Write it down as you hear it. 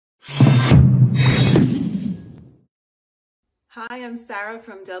Hi, I'm Sarah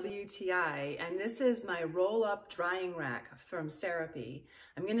from WTI, and this is my roll-up drying rack from Seropy.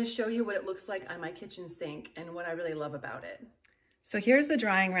 I'm going to show you what it looks like on my kitchen sink and what I really love about it. So here's the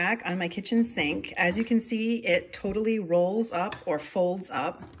drying rack on my kitchen sink. As you can see, it totally rolls up or folds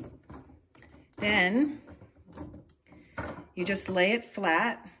up. Then you just lay it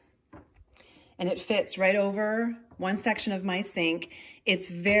flat and it fits right over one section of my sink. It's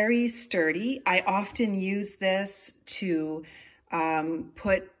very sturdy. I often use this to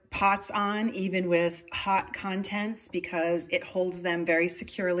put pots on, even with hot contents, because it holds them very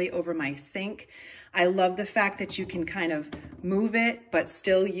securely over my sink. I love the fact that you can kind of move it, but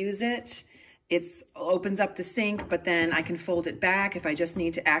still use it. It opens up the sink, but then I can fold it back if I just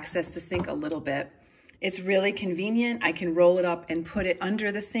need to access the sink a little bit. It's really convenient. I can roll it up and put it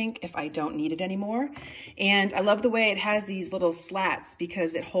under the sink if I don't need it anymore. And I love the way it has these little slats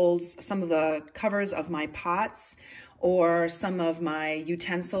because it holds some of the covers of my pots or some of my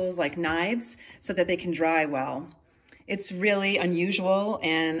utensils like knives so that they can dry well. It's really unusual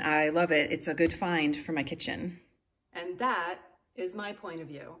and I love it. It's a good find for my kitchen. And that is my point of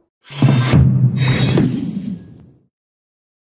view.